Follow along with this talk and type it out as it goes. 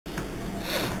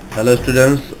Hello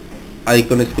students,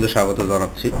 icon স্কুলে স্বাগত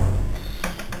জানাচ্ছি।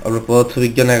 আমরা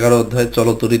পদার্থবিজ্ঞান 11 অধ্যায়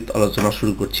চলতরিৎ আলোচনা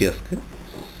শুরু করছি আজকে।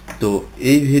 তো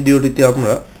এই ভিডিওটিতে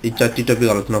আমরা এই চারটি টপিক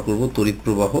আলোচনা করব: তড়িৎ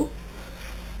প্রবাহ,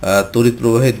 তড়িৎ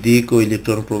প্রবাহের দিক ও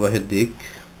ইলেকট্রন প্রবাহের দিক,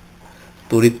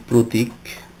 তড়িৎ প্রতীক,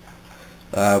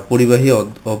 পরিবাহী,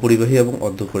 অপরিবাহী এবং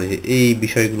অর্ধপরিবাহী। এই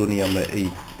বিষয়গুলো নিয়ে আমরা এই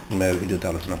ভিডিওতে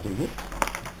আলোচনা করব।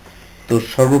 তো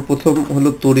সর্বপ্রথম হলো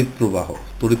তড়িৎ প্রবাহ।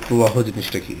 তড়িৎ প্রবাহ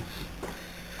জিনিসটা কি?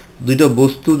 দুইটা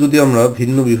বস্তু যদি আমরা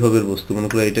ভিন্ন বিভবের বস্তু মনে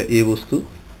করি, এটা এ বস্তু,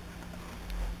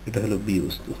 এটা হলো বি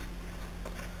বস্তু,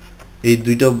 এই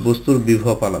দুইটা বস্তুর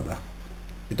বিভব আলাদা,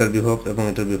 এটার বিভব এবং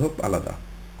এটার বিভব আলাদা।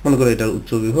 মনে করো এটার উচ্চ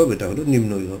বিভব, এটা হলো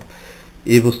নিম্ন বিভব।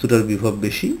 এই বস্তুটার বিভব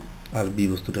বেশি আর বি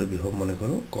বস্তুটার বিভব মনে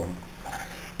করো কম।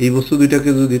 এই বস্তু দুইটাকে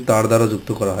যদি তার দ্বারা যুক্ত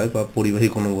করা হয় বা পরিবাহী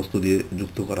কোনো বস্তু দিয়ে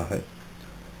যুক্ত করা হয়,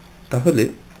 তাহলে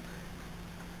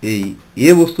এই এ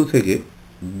বস্তু থেকে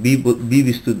বি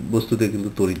বস্তুতে কিন্তু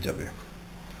তড়িৎ যাবে।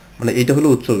 মানে এটা হলো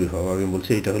উচ্চ বিভব, আমি বলছি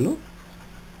এটা হলো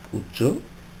উচ্চ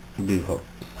বিভব,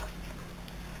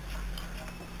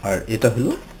 আর এটা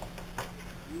হলো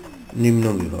নিম্ন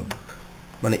বিভব।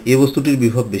 মানে এ বস্তুটির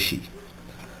বিভব বেশি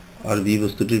আর বি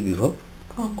বস্তুটির বিভব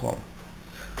কম।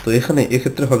 তো এখানে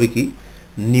এক্ষেত্রে হবে কি,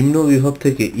 নিম্ন বিভব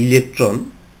থেকে ইলেকট্রন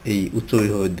এই উচ্চ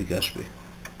বিভবের দিকে আসবে।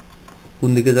 কোন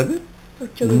দিকে যাবে?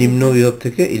 নিম্ন বিভব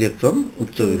থেকে ইলেকট্রন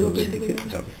উচ্চ বিভবের দিকে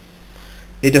যাবে।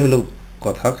 এটা হলো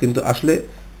কথা। কিন্তু আসলে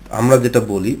আমরা যেটা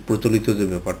বলি, প্রচলিত যে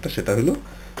ব্যাপারটা, সেটা হলো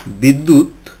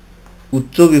বিদ্যুৎ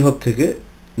উচ্চ বিভব থেকে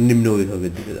নিম্ন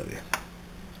বিভবের দিকে যাবে।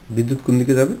 বিদ্যুৎ কোন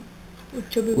দিকে যাবে?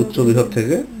 উচ্চ বিভব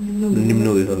থেকে নিম্ন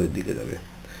বিভবের দিকে যাবে।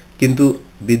 কিন্তু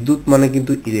বিদ্যুৎ মানে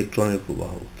কিন্তু ইলেকট্রনের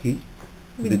প্রবাহ। কি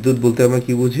বিদ্যুৎ বলতে আমরা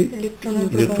কি বুঝি?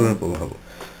 ইলেকট্রনের প্রবাহ।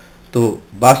 তো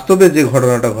বাস্তবে যে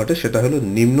ঘটনাটা ঘটে সেটা হলো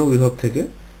নিম্ন বিভব থেকে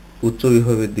উচ্চ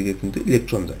বিভবের দিকে কিন্তু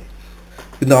ইলেকট্রন যায়।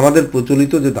 কিন্তু আমাদের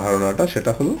প্রচলিত যে ধারণাটা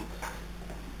সেটা হলো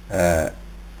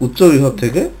উচ্চ বিভব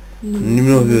থেকে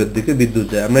নিম্ন বিভবের দিকে বিদ্যুৎ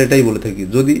যায়। আমরা এটাই বলে থাকি,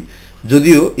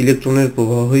 যদিও ইলেকট্রনের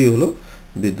প্রবাহই হলো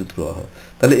বিদ্যুৎ প্রবাহ।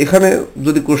 তাহলে এখানে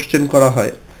যদি কোশ্চেন করা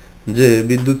হয় যে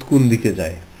বিদ্যুৎ কোন দিকে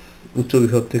যায়, উচ্চ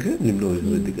বিভব থেকে নিম্ন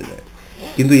বিভবের দিকে যায়,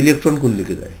 কিন্তু ইলেকট্রন কোন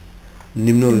দিকে যায়?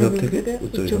 নিম্ন বিভব থেকে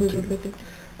উচ্চ বিভব থেকে।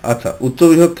 আচ্ছা, উচ্চ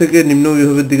বিভব থেকে নিম্ন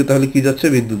বিভবের দিকে তাহলে কি যাচ্ছে?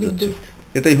 বিদ্যুৎ যাচ্ছে।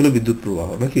 এটাই হলো বিদ্যুৎ প্রবাহ,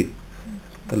 নাকি?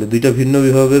 তাহলে দুইটা ভিন্ন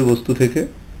বিভবের বস্তু থেকে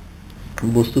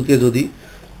বস্তুকে যদি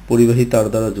পরিবাহী তার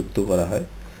দ্বারা যুক্ত করা হয়,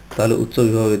 তাহলে উচ্চ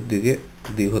বিভবের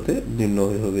দিক হতে নিম্ন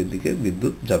বিভবের দিকে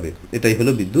বিদ্যুৎ যাবে। এটাই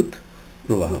হলো বিদ্যুৎ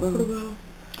প্রবাহ।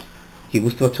 কি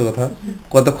বুঝতে পারছো কথা?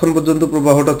 কতক্ষণ পর্যন্ত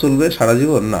প্রবাহটা চলবে? সারা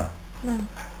জীবন না।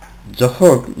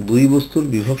 যখন দুই বস্তুর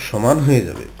বিভব সমান হয়ে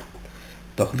যাবে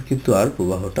তখন কিন্তু আর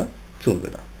প্রবাহটা চলবে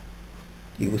না।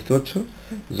 কি বুঝতে পারছো?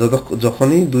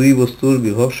 যখনই দুই বস্তুর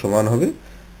বিভব সমান হবে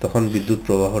তখন বিদ্যুৎ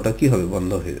প্রবাহটা কি হবে?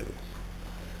 বন্ধ হয়ে যাবে।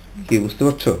 কি বুঝতে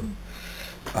পারছো?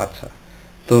 আচ্ছা,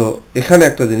 তো এখানে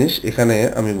একটা জিনিস এখানে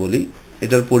আমি বলি,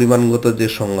 এটার পরিমাণগত যে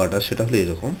সংজ্ঞাটা সেটা হলো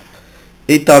এরকম।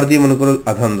 এই তার দিয়ে মনে করো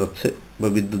আধান যাচ্ছে বা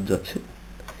বিদ্যুৎ যাচ্ছে,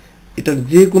 এটার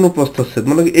যে কোনো প্রস্থচ্ছেদ,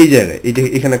 মানে এই জায়গায়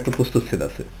এখানে একটা প্রস্থচ্ছেদ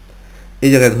আছে, এই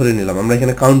জায়গায় ধরে নিলাম, আমরা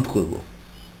এখানে কাউন্ট করব,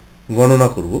 গণনা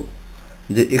করব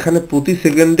যে এখানে প্রতি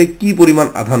সেকেন্ডে কি পরিমাণ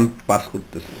আধান পাস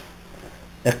করতেছে।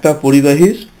 একটা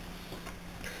পরিবাহীর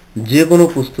যে কোনো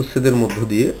প্রস্থচ্ছেদের মধ্য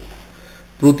দিয়ে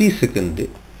প্রতি সেকেন্ডে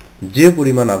যে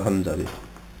পরিমাণ আধান যাবে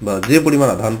বা যে পরিমাণ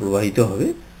আধান প্রবাহিত হবে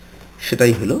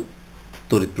সেটাই হলো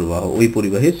তড়িৎ প্রবাহ, ওই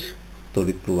পরিবাহীর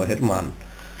তড়িৎ প্রবাহের মান।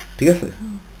 ঠিক আছে?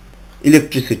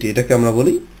 ইলেকট্রিসিটি, এটাকে আমরা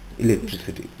বলি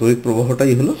ইলেকট্রিসিটি। তড়িৎ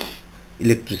প্রবাহটাই হলো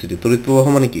ইলেকট্রিসিটি। তড়িৎ প্রবাহ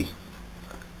মানে কি?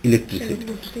 ইলেকট্রিসিটি।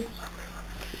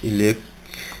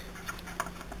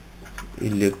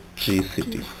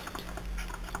 ইলেকট্রিসিটি।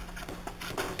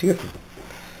 ঠিক আছে?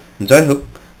 যাই হোক,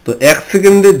 তো এক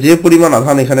সেকেন্ডে যে পরিমাণ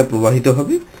আধান এখানে প্রবাহিত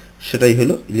হবে সেটাই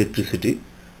হলো ইলেকট্রিসিটি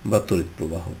বা তড়িৎ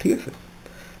প্রবাহ। ঠিক আছে?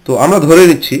 তো আমরা ধরে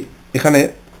নিচ্ছি এখানে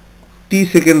টি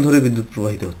সেকেন্ড ধরে বিদ্যুৎ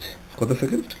প্রবাহিত হচ্ছে। কত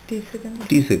সেকেন্ড?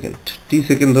 টি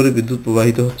সেকেন্ড ধরে বিদ্যুৎ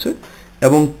প্রবাহিত হচ্ছে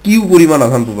এবং কিউ পরিমাণ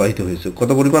আধান প্রবাহিত হয়েছে। কত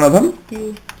পরিমাণ আধান?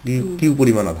 কিউ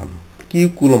পরিমাণ আধান। কিউ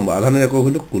কুলম্ব, আধানের একক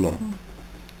হলো কুলম্ব।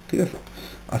 ঠিক আছে?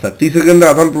 আচ্ছা, টি সেকেন্ডে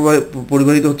আধান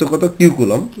পরিবাহিত হচ্ছে কত? Q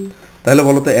coulomb. তাহলে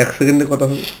বলো তো এক সেকেন্ডে কত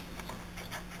হবে?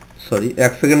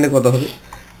 এক সেকেন্ডে কত হবে?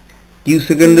 কিউ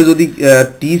সেকেন্ডে যদি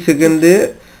টি সেকেন্ডে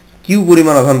কিউ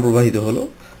পরিমাণ আধান প্রবাহিত হলো,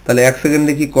 তাহলে এক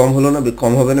সেকেন্ডে কি কম হলো না?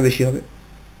 কম হবে না বেশি হবে?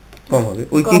 কম হবে।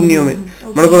 ওই কি নিয়মে,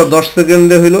 মনে করো 10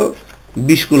 সেকেন্ডে হলো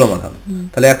 20 কুলম্ব আধান,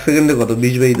 তাহলে এক সেকেন্ডে কত?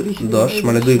 20/10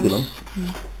 মানে 2 কুলম্ব।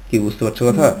 কি বুঝতে পারছো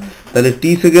কথা? তাহলে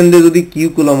টি সেকেন্ডে যদি কিউ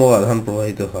কুলম্ব আধান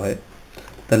প্রবাহিত হয়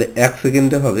তাহলে এক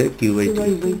সেকেন্ডে হবে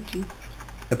কিউ/টি,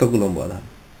 এত কুলম্ব আধান।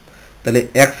 তাহলে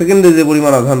এক সেকেন্ডে যে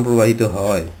পরিমাণ আধান প্রবাহিত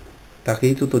হয়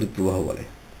তাকেই তো তড়িৎ প্রবাহ বলে।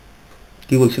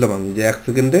 কি বলছিলাম আমি, যে 1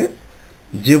 সেকেন্ডে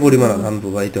যে পরিমাণ আধান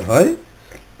প্রবাহিত হয়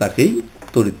তাকেই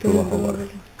তড়িৎ প্রবাহ বলে।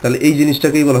 তাহলে এই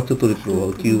জিনিসটাকেই বলা হচ্ছে তড়িৎ প্রবাহ,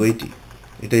 Q/T।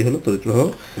 এটাই হলো তড়িৎ প্রবাহ,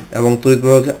 এবং তড়িৎ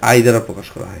প্রবাহকে I দ্বারা প্রকাশ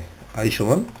করা হয়, I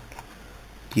সমান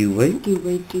Q/T।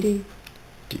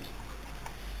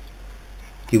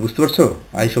 কি বুঝতে পারছো?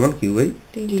 I সমান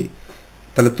Q/T।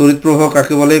 তাহলে তড়িৎ প্রবাহ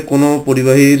কাকে বলে? কোনো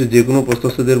পরিবাহীর যে কোনো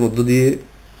প্রস্থচ্ছেদের মধ্য দিয়ে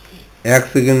 1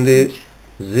 সেকেন্ডে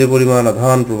যে পরিমাণ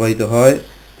আধান প্রবাহিত হয়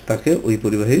তাকে ওই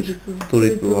পরিবাহীর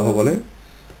তড়িৎ প্রবাহ বলে,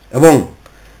 এবং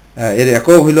এর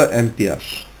একক হইল অ্যাম্পিয়ার।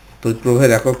 তড়িৎ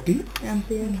প্রবাহের একক কি?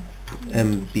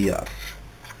 অ্যাম্পিয়ার।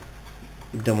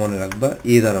 এটা মনে রাখবা,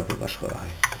 এ দ্বারা প্রকাশ করা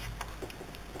হয়।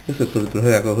 ঠিক আছে, তড়িৎ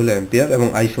প্রবাহের একক হইল অ্যাম্পিয়ার, এবং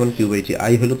I সমান Q/T।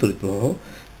 I হইল তড়িৎ প্রবাহ,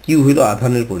 Q হইল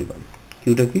আধানের পরিমাণ,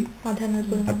 কিউটা কি?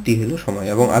 আর T হইল সময়,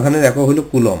 এবং আধানের একক হইল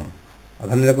কুলম।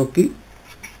 আধানের একক কি?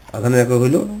 আধানের একক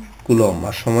হইল কুলম,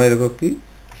 আর সময়ের একক কি?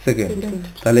 সেকেন্ড।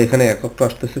 তাহলে এখানে এককটা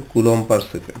আসতেছে কুলম পার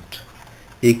সেকেন্ড।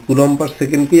 এই কুলম পার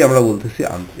সেকেন্ডকেই আমরা বলতেছি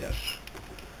অ্যাম্পিয়ার।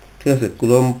 ঠিক আছে,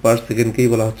 কুলম পার সেকেন্ডকেই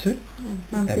বলা হচ্ছে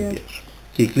অ্যাম্পিয়ার।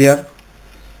 কি ক্লিয়ার?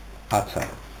 আচ্ছা,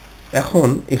 এখন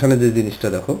এখানে যে জিনিসটা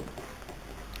দেখো,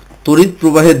 তড়িৎ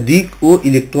প্রবাহের দিক ও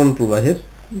ইলেকট্রন প্রবাহের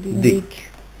দিক,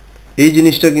 এই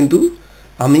জিনিসটা কিন্তু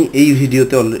আমি এই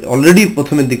ভিডিওতে অলরেডি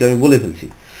প্রথমের দিকে আমি বলে ফেলছি।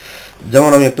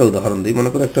 যেমন আমি একটা উদাহরণ দিই, মনে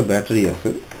করো একটা ব্যাটারি আছে,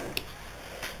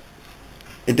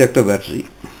 এটা একটা ব্যাটারি,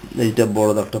 এইটা বড়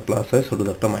দাগটা প্লাস হয়, ছোট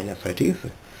দাগটা মাইনাস হয়। ঠিক আছে,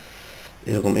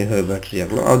 এরকম এইভাবে ব্যাটারি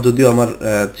আঁকলাম, আর যদিও আমার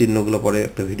চিহ্নগুলো পরে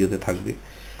একটা ভিডিওতে থাকবে।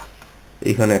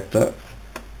 এইখানে একটা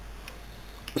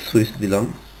সুইচ দিলাম,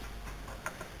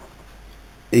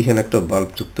 এইখানে একটা বাল্ব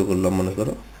যুক্ত করলাম। মনে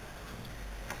করো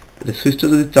সুইচটা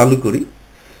যদি চালু করি,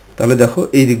 তাহলে দেখো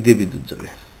এই দিক দিয়ে বিদ্যুৎ যাবে,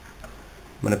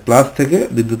 মানে প্লাস থেকে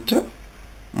বিদ্যুৎটা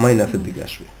মাইনাসের দিকে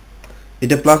আসবে।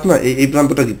 এটা প্লাস না, এই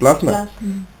প্রান্তটা কি প্লাস না?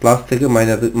 প্লাস থেকে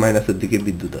মাইনাসের দিকে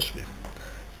বিদ্যুৎ আসবে,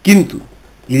 কিন্তু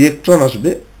ইলেকট্রন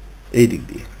আসবে এই দিক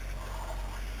দিয়ে,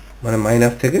 মানে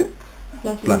মাইনাস থেকে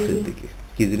প্লাসের দিকে।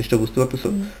 কি জিনিসটা বুঝতে পারতেছো?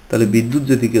 তাহলে বিদ্যুৎ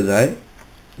যেদিকে যায়,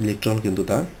 ইলেকট্রন কিন্তু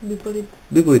তার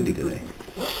বিপরীত দিকে যায়।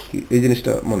 এই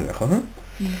জিনিসটা মনে রাখো। হ্যাঁ,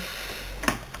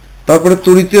 তারপরে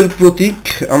তড়িতের প্রতীক,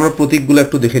 আমরা প্রতীকগুলো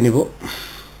একটু দেখে নিব।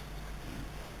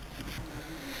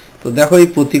 তো দেখো এই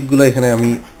প্রতীকগুলো এখানে আমি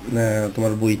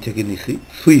তোমার বই থেকে নিছি।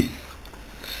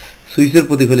 সুইচের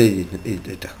প্রতীক হলে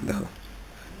এটা দেখো,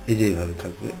 এই যে এইভাবে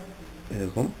থাকবে,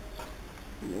 এরকম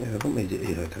এরকম, এই যে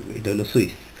এইভাবে থাকবে, এটা হলো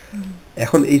সুইচ।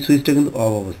 এখন এই সুইচটা কিন্তু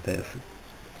অফ অবস্থায় আছে।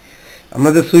 আমরা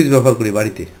যে সুইচ ব্যবহার করি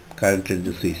বাড়িতে, কারেন্টের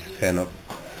যে switch, fan of,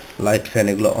 light, fan,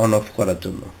 এগুলো অন অফ করার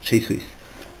জন্য সেই সুইচ,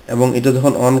 এবং এটা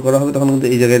যখন অন করা হবে তখন কিন্তু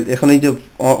এই জায়গায়, এখন এই যে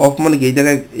অফ মানে কি,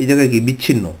 এই জায়গায় কি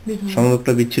বিচ্ছিন্ন,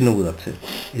 সংযোগটা বিচ্ছিন্ন বোঝাচ্ছে,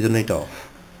 এই জন্য এটা অফ।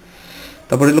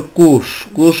 তারপরে হলো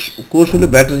কোষ হলো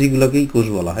ব্যাটারিগুলোকেই কোষ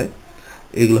বলা হয়।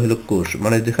 এগুলো হলো কোষ,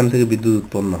 মানে যেখান থেকে বিদ্যুৎ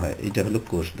উৎপন্ন হয়, এটা হলো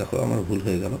কোষ। দেখো আমার ভুল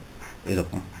হয়ে গেল,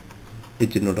 এরকম এই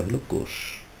চিহ্নটা হলো কোষ।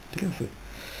 ঠিক আছে,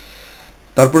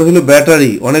 তারপরে হলো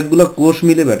ব্যাটারি, অনেকগুলো কোষ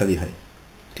মিলে ব্যাটারি হয়।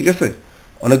 ঠিক আছে,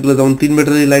 অনেকগুলো, যেমন 3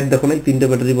 ব্যাটারি লাইট দেখো না, 3টে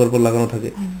ব্যাটারি পরপর লাগানো থাকে,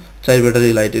 4 ব্যাটারি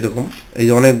লাইট, এরকম এই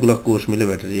যে অনেকগুলো কোষ মিলে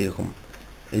ব্যাটারি এরকম।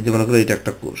 এই যে মনে করো এটা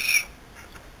একটা কোষ,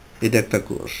 এটা একটা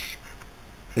কোষ,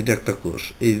 এটা একটা কোষ,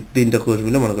 এই 3টা কোষ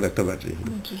মিলে মনে করো একটা ব্যাটারি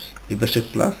হলো। এই পাশে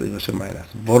প্লাস, এই পাশে মাইনাস,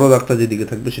 বড় দাগটা যেদিকে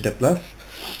থাকবে সেটা প্লাস,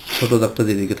 ছোট দাগটা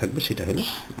যেদিকে থাকবে সেটা হলো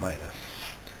মাইনাস।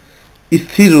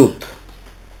 স্থির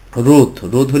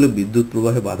রোধ হলো বিদ্যুৎ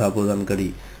প্রবাহে বাধা প্রদানকারী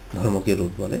ধর্মকে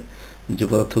রোধ বলে। যে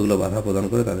পদার্থগুলো বাধা প্রদান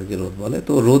করে তাদেরকে রোধ বলে।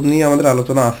 তো রোধ নিয়ে আমাদের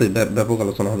আলোচনা আছে, ব্যাপক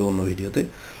আলোচনা হবে অন্য ভিডিওতে।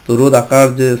 তো রোধ আকার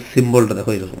যে সিম্বলটা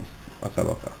দেখো, এরকম আঁকা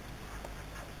বাঁকা,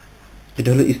 এটা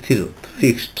হলো স্থির রোধ,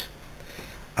 ফিক্সড।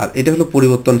 আর এটা হলো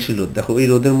পরিবর্তনশীল রোধ। দেখো এই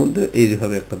রোধের মধ্যে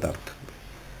এইভাবে একটা দাগ থাকবে,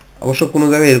 অবশ্য কোনো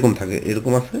জায়গায় এরকম থাকে,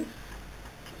 এরকম আছে,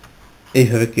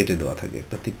 এইভাবে কেটে দেওয়া থাকে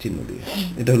একটা তীর চিহ্ন দিয়ে,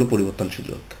 এটা হলো পরিবর্তনশীল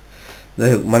রোধ। যাই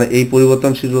হোক, মানে এই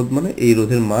পরিবর্তনশীল রোধ মানে এই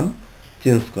রোধের মান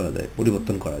চেঞ্জ করা যায়,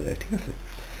 পরিবর্তন করা যায়। ঠিক আছে,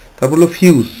 তারপর হলো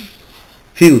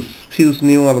ফিউজ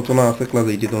নিয়েও আলোচনা আছে, ক্লাস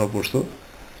 8 তোমরা পড়ছো।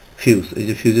 ফিউজ, এই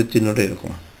যে ফিউজের চিহ্নটা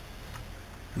এরকম,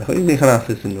 দেখো এই যে এখানে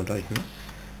আছে চিহ্নটা, এখানে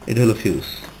এটা হলো ফিউজ।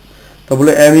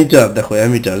 তারপরে অ্যামিটার, দেখো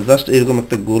অ্যামিটার জাস্ট এরকম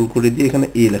একটা গোল করে দিয়ে এখানে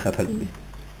এ লেখা থাকবে,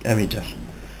 অ্যামিটার।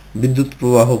 বিদ্যুৎ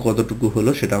প্রবাহ কতটুকু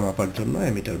হলো সেটা মাপার জন্য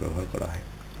অ্যামিটার ব্যবহার করা হয়।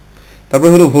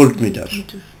 তারপরে হলো ভোল্টমিটার,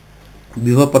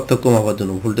 বিভব পার্থক্য মাপার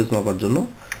জন্য, ভোল্টেজ মাপার জন্য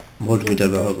ভোল্টমিটার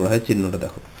ব্যবহার করা হয়। চিহ্নটা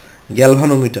দেখো।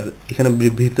 গ্যালভানোমিটার, এখানে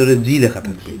ভিতরে জি লেখা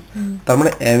থাকবে, তার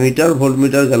মানে অ্যামিটার,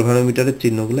 ভোল্টমিটার, গ্যালভানোমিটারের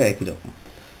চিহ্নগুলো একই রকম,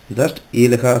 জাস্ট এ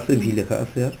লেখা আছে, ভি লেখা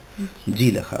আছে, আর জি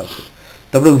লেখা আছে।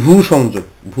 তারপরে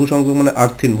ভূসংযোগ মানে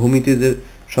আর্থিন, ভূমিতে যে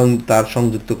তার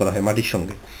সংযুক্ত করা হয় মাটির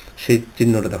সঙ্গে, সেই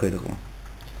চিহ্নটা দেখো এরকম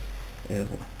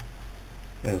এরকম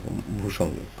এরকম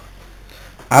ভূসংযোগ।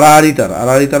 আড়াআড়ি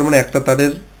তার মানে একটা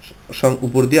তারের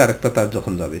উপর দিয়ে আরেকটা তার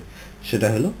যখন যাবে সেটা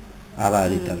হলো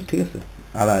আড়াআড়ি তার। ঠিক আছে,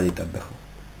 আড়াআড়ি তার। দেখো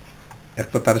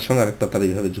একটা তারের সঙ্গে আরেকটা তার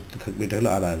এইভাবে যুক্ত থাকবে, এটা হলো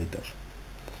আড়াআড়ি তার।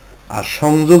 আর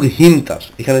সংযোগহীন তার,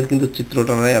 এখানে কিন্তু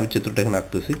চিত্রটা নাই, আমি চিত্রটা এখানে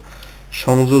আঁকতেছি।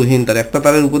 সংযোগহীন তার, একটা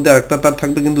তারের উপর দিয়ে আরেকটা তার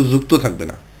থাকবে কিন্তু যুক্ত থাকবে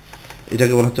না,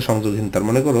 এটাকে বলা হচ্ছে সংযোগহীন তার।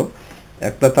 মনে করো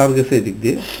একটা তার গেছে এই দিক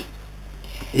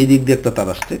দিয়ে একটা তার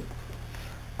আসছে,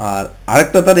 আর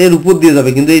আরেকটা তার এর উপর দিয়ে যাবে,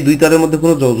 কিন্তু এই দুই তারের মধ্যে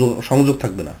কোনো সংযোগ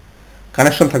থাকবে না,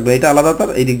 কানেকশন থাকবে না। এটা আলাদা তার,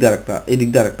 এই দিক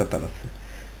দিয়ে আরেকটা তার আছে,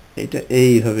 এটা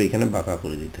এইভাবে এখানে বাঁকা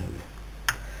করে দিতে হবে।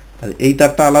 তাহলে এই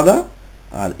তারটা আলাদা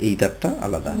আর এই তারটা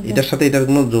আলাদা, এটার সাথে এটার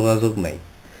কোনো যোগাযোগ নাই।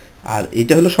 আর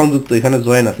এইটা হলো সংযুক্ত, এখানে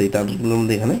জয়েন আছে, এই তারগুলোর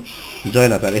মধ্যে এখানে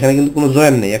জয়েন আছে, আর এখানে কিন্তু কোনো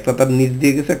জয়েন নেই, একটা তার নিচ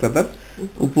দিয়ে গেছে, একটা তার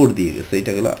উপর দিয়ে গেছে,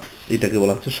 এটাকে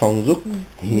বলা হচ্ছে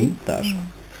সংযোগহীন তার।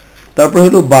 তারপর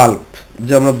হলো বাল্ব,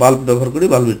 যে আমরা বাল্ব ব্যবহার করি,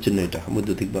 বাল্বের চিহ্ন এটা,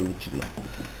 বৈদ্যুতিক বাল্বের চিহ্ন।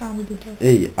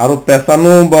 এই আরো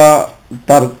পেঁচানো বা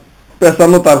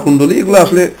পেঁচানো তার কুণ্ডলী, এগুলো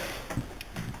আসলে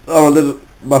আমাদের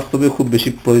বাস্তবে খুব বেশি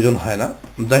প্রয়োজন হয় না।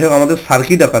 যাই হোক, আমাদের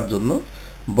সার্কিট আঁকার জন্য,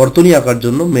 বর্তনী আঁকার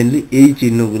জন্য মেনলি এই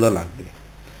চিহ্নগুলো লাগবে।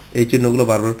 এই চিহ্নগুলো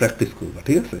বারবার প্র্যাকটিস করবে,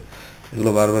 ঠিক আছে?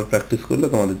 এগুলো বারবার প্র্যাকটিস করলে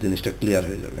তোমাদের জিনিসটা ক্লিয়ার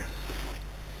হয়ে যাবে।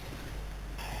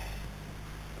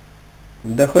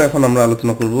 দেখো এখন আমরা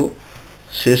আলোচনা করব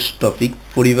শেষ টপিক,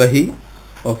 পরিবাহী,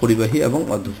 অপরিবাহী এবং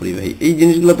অর্ধপরিবাহী। এই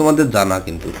জিনিসগুলো তোমাদের জানা,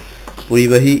 কিন্তু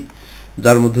পরিবাহী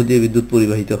যার মধ্য দিয়ে বিদ্যুৎ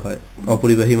পরিবাহিত হয়,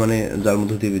 অপরিবাহী মানে যার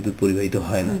মধ্য দিয়ে বিদ্যুৎ পরিবাহিত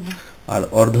হয় না, আর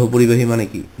অর্ধপরিবাহী মানে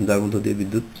কি, যার মধ্য দিয়ে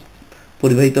বিদ্যুৎ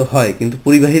পরিবাহিত হয় কিন্তু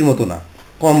পরিবাহীর মতো না,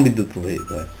 কম বিদ্যুৎ প্রবাহিত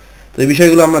হয়। তো এই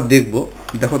বিষয়গুলো আমরা দেখব।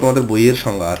 দেখো তোমাদের বইয়ের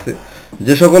সংজ্ঞা আছে,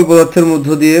 যে সকল পদার্থের মধ্য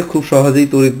দিয়ে খুব সহজেই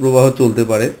তড়িৎ প্রবাহ চলতে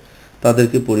পারে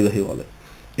তাদেরকে পরিবাহী বলে।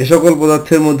 এ সকল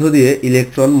পদার্থের মধ্য দিয়ে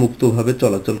ইলেকট্রন মুক্তভাবে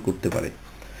চলাচল করতে পারে।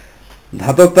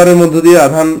 ধাতব তারের মধ্য দিয়ে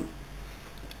আধান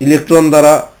ইলেকট্রন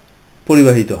দ্বারা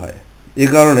পরিবাহিত হয়, এ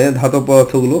কারণে ধাতব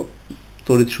পদার্থগুলো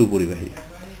তড়িৎ সুপরিবাহী।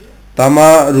 তামা,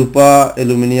 রূপা,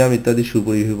 অ্যালুমিনিয়াম ইত্যাদি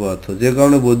সুপরিবাহী পদার্থ, যে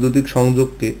কারণে বৈদ্যুতিক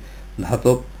সংযোগকে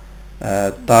ধাতব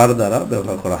তার দ্বারা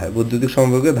ব্যবহার করা হয়। বৈদ্যুতিক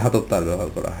সংযোগে ধাতব তার ব্যবহার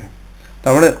করা হয়।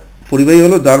 তার মানে পরিবাহী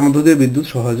হলো যার মধ্য দিয়ে বিদ্যুৎ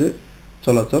সহজে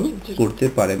চলাচল করতে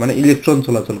পারে, মানে ইলেকট্রন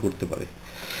চলাচল করতে পারে।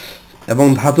 এবং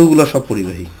ধাতুগুলো সব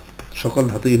পরিবাহী, সকল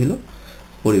ধাতুই হলো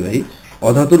পরিবাহী।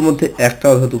 অধাতুর মধ্যে একটা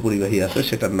অধাতু পরিবাহী আছে,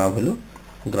 সেটার নাম হলো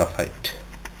গ্রাফাইট।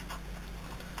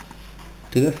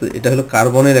 ঠিক আছে, এটা হলো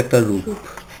কার্বনের একটা রূপ,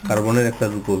 কার্বনের একটা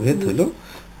রূপভেদ হলো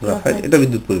গ্রাফাইট, এটা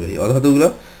বিদ্যুৎ পরিবাহী। অধাতুগুলো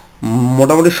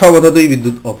মোটামুটি সব অধাতুই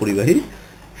বিদ্যুৎ অপরিবাহী,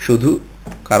 শুধু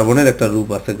কার্বনের একটা রূপ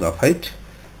আছে গ্রাফাইট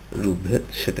রূপভেদ,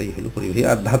 সেটাই হলো পরিবাহী,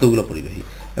 আর ধাতুগুলো পরিবাহী।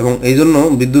 এবং এই জন্য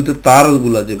বিদ্যুতের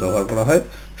তারগুলা যে ব্যবহার করা হয়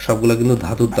সবগুলা কিন্তু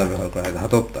ধাতুর তার ব্যবহার করা হয়,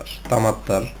 ধাতব তার, তামার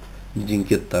তার,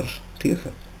 জিঙ্কের তার। ঠিক আছে,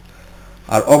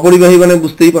 আর অপরিবাহী মানে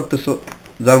বুঝতেই পারতেছো,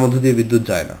 যার মধ্য দিয়ে বিদ্যুৎ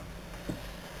যায় না।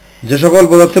 যে সকল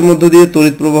পদার্থের মধ্য দিয়ে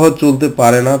তড়িৎ প্রবাহ চলতে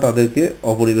পারে না তাদেরকে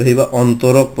অপরিবাহী বা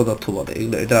অন্তরক পদার্থ বলে।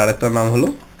 এগুলো, এটা আরেকটা নাম হলো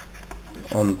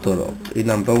অন্তরক, এই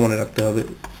নামটাও মনে রাখতে হবে।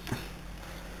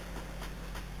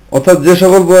 অর্থাৎ যে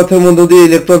সকল পদার্থের মধ্য দিয়ে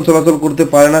ইলেকট্রন চলাচল করতে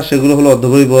পারে না সেগুলো হলো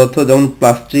অর্ধপরিবাহী পদার্থ, যেমন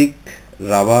প্লাস্টিক,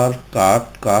 রাবার, কাঠ,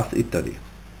 কাঁচ ইত্যাদি।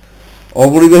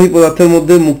 অপরিবাহী পদার্থের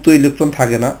মধ্যে মুক্ত ইলেকট্রন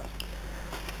থাকে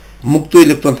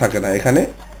না, এখানে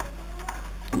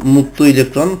মুক্ত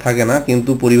ইলেকট্রন থাকে না,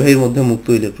 কিন্তু পরিবাহীর মধ্যে মুক্ত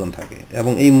ইলেকট্রন থাকে,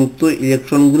 এবং এই মুক্ত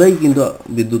ইলেকট্রনগুলাই কিন্তু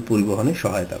বিদ্যুৎ পরিবহনে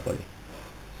সহায়তা করে।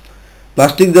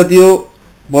 প্লাস্টিক জাতীয়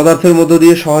পদার্থের মধ্য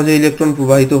দিয়ে সহজে ইলেকট্রন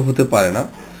প্রবাহিত হতে পারে না,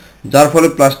 যার ফলে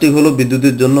প্লাস্টিক হলো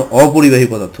বিদ্যুতের জন্য অপরিবাহী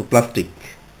পদার্থ, প্লাস্টিক।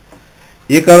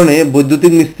 এ কারণে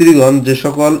বৈদ্যুতিক মিস্ত্রিগণ যে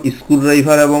সকল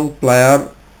স্ক্রুড্রাইভার এবং প্লায়ার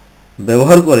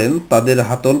ব্যবহার করেন তাদের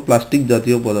হাতল প্লাস্টিক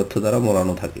জাতীয় পদার্থ দ্বারা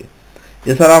মোড়ানো থাকে।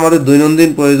 এছাড়া আমাদের দৈনন্দিন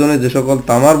প্রয়োজনে যে সকল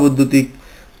তামার বৈদ্যুতিক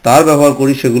তার ব্যবহার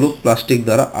করি সেগুলো প্লাস্টিক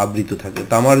দ্বারা আবৃত থাকে।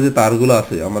 তামার যে তারগুলো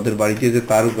আছে, আমাদের বাড়িতে যে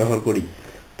তার ব্যবহার করি,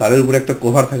 তারের উপরে একটা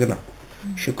কভার থাকে না,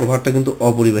 সে কভারটা কিন্তু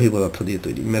অপরিবাহী পদার্থ দিয়ে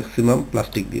তৈরি, ম্যাক্সিমাম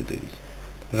প্লাস্টিক দিয়ে তৈরি,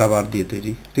 রাবার দিয়ে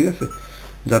তৈরি। ঠিক আছে,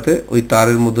 যাতে ওই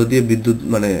তারের মধ্য দিয়ে বিদ্যুৎ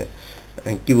মানে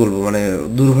কি বলবো, মানে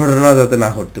দুর্ঘটনা যাতে না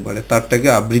ঘটতে পারে, তারটাকে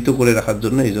আবৃত করে রাখার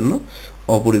জন্য এই জন্য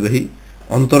অপরিবাহী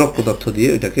অন্তরক পদার্থ দিয়ে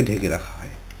এটাকে ঢেকে রাখা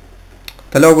হয়।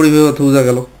 তাহলে অপরিবাহী পদার্থ বোঝা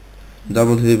গেল, যার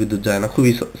মধ্যে দিয়ে বিদ্যুৎ যায় না,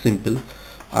 খুবই সিম্পল।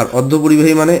 আর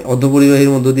অর্ধপরিবাহী মানে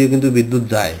অর্ধপরিবাহীর মধ্য দিয়ে কিন্তু বিদ্যুৎ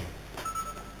যায়।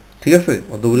 ঠিক আছে,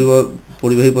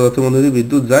 অর্ধপরিবাহী পদার্থের মধ্যে দিয়ে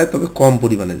বিদ্যুৎ যায়, তবে কম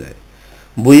পরিমাণে যায়।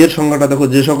 বইয়ের সংজ্ঞাটা দেখো,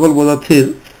 যে সকল পদার্থের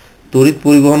তড়িৎ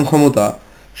পরিবহন ক্ষমতা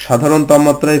সাধারণ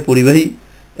তাপমাত্রায় পরিবাহী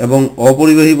এবং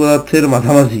অপরিবাহী পদার্থের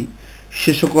মাঝামাঝি,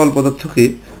 সে সকল পদার্থকে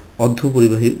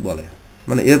অর্ধপরিবাহী বলে।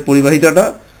 মানে এর পরিবাহিতাটা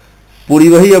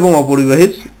পরিবাহী এবং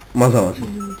অপরিবাহীর মাঝামাঝি,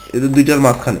 এদের দুইটার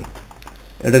মাঝখানে,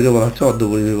 এটাকে বলা হচ্ছে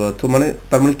অর্ধপরিবাহী পদার্থ। মানে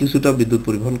তার মানে কিছুটা বিদ্যুৎ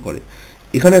পরিবহন করে।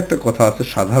 এখানে একটা কথা আছে,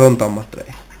 সাধারণ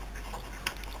তাপমাত্রায়।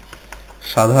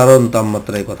 সাধারণ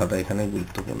তাপমাত্রায় কথাটা এখানে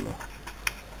গুরুত্বপূর্ণ।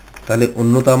 তাহলে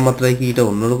অন্য তাপমাত্রায় কি এটা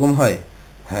অন্যরকম হয়?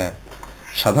 হ্যাঁ,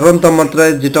 সাধারণ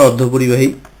তাপমাত্রায় যেটা অর্ধপরিবাহী,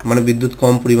 মানে বিদ্যুৎ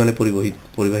কম পরিমাণে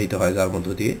পরিবাহিত হয়, যার মধ্য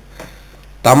দিয়ে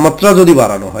তাপমাত্রা যদি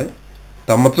বাড়ানো হয়,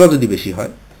 তাপমাত্রা যদি বেশি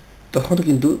হয়, তখন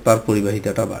কিন্তু তার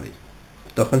পরিবাহিতাটা বাড়ে,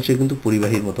 তখন সে কিন্তু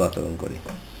পরিবাহীর মতো আচরণ করে।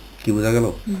 কি বোঝা গেল?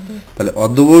 তাহলে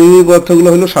অর্ধপরিবাহী পদার্থগুলো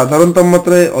হলো সাধারণ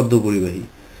তাপমাত্রায় অর্ধপরিবাহী,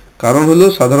 কারণ হলো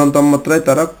সাধারণ তাপমাত্রায়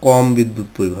তারা কম বিদ্যুৎ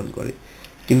পরিবহন করে,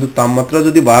 কিন্তু তাপমাত্রা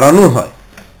যদি বাড়ানো হয়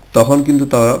তখন কিন্তু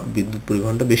তারা বিদ্যুৎ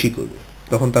পরিবহনটা বেশি করবে,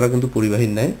 তখন তারা কিন্তু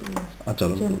পরিবাহীর ন্যায়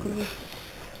আচরণ করবে।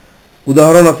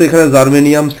 উদাহরণ আছে এখানে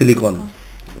জার্মেনিয়াম, সিলিকন।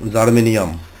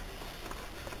 জার্মেনিয়াম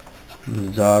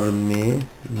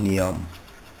জার্মেনিয়াম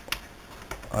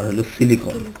আর হলো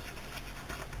সিলিকন।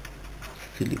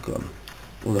 সিলিকন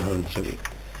উদাহরণ হিসেবে,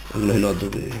 এগুলো হলো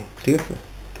অর্ধপরিবাহী। ঠিক আছে,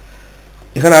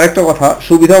 এখানে আরেকটা কথা,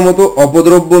 সুবিধা মতো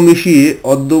অপদ্রব্য মিশিয়ে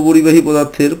অর্ধপরিবাহী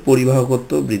পদার্থের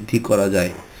পরিবাহকত্ব বৃদ্ধি করা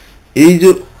যায়। এই যে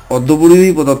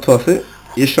অর্ধপরিবাহী পদার্থ আছে,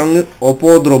 এর সঙ্গে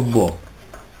অপদ্রব্য,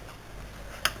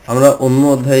 আমরা অন্য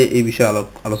অধ্যায়ে এই বিষয়ে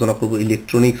আলোচনা করব,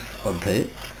 ইলেকট্রনিক্স অধ্যায়ে।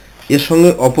 এর সঙ্গে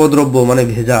অপদ্রব্য মানে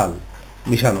ভেজাল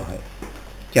মিশানো হয়।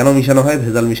 কেন মিশানো হয়?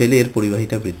 ভেজাল মিশাইলে এর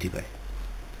পরিবাহিতা বৃদ্ধি পায়।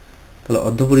 তাহলে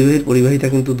অর্ধপরিবাহীর পরিবাহিতা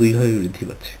কিন্তু দুইভাবে বৃদ্ধি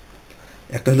পাচ্ছে,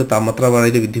 একটা হলো তাপমাত্রা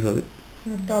বাড়াইলে বৃদ্ধি পাবে,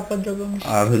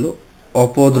 আর হলো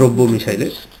অপদ্রব্য মিশাইলে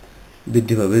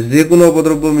বৃদ্ধি পাবে। যে কোনো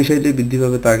অপদ্রব্য মিশাইলে বৃদ্ধি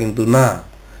পাবে তা কিন্তু না,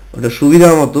 ওটা সুবিধা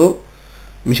মতো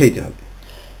মিশাইতে হবে।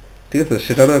 ঠিক আছে,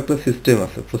 সেটারও একটা সিস্টেম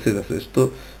আছে, প্রসেস আছে। তো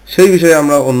সেই বিষয়ে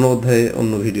আমরা অন্য অধ্যায়ে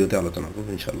অন্য ভিডিওতে আলোচনা করবো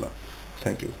ইনশাল্লাহ।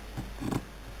 Thank you.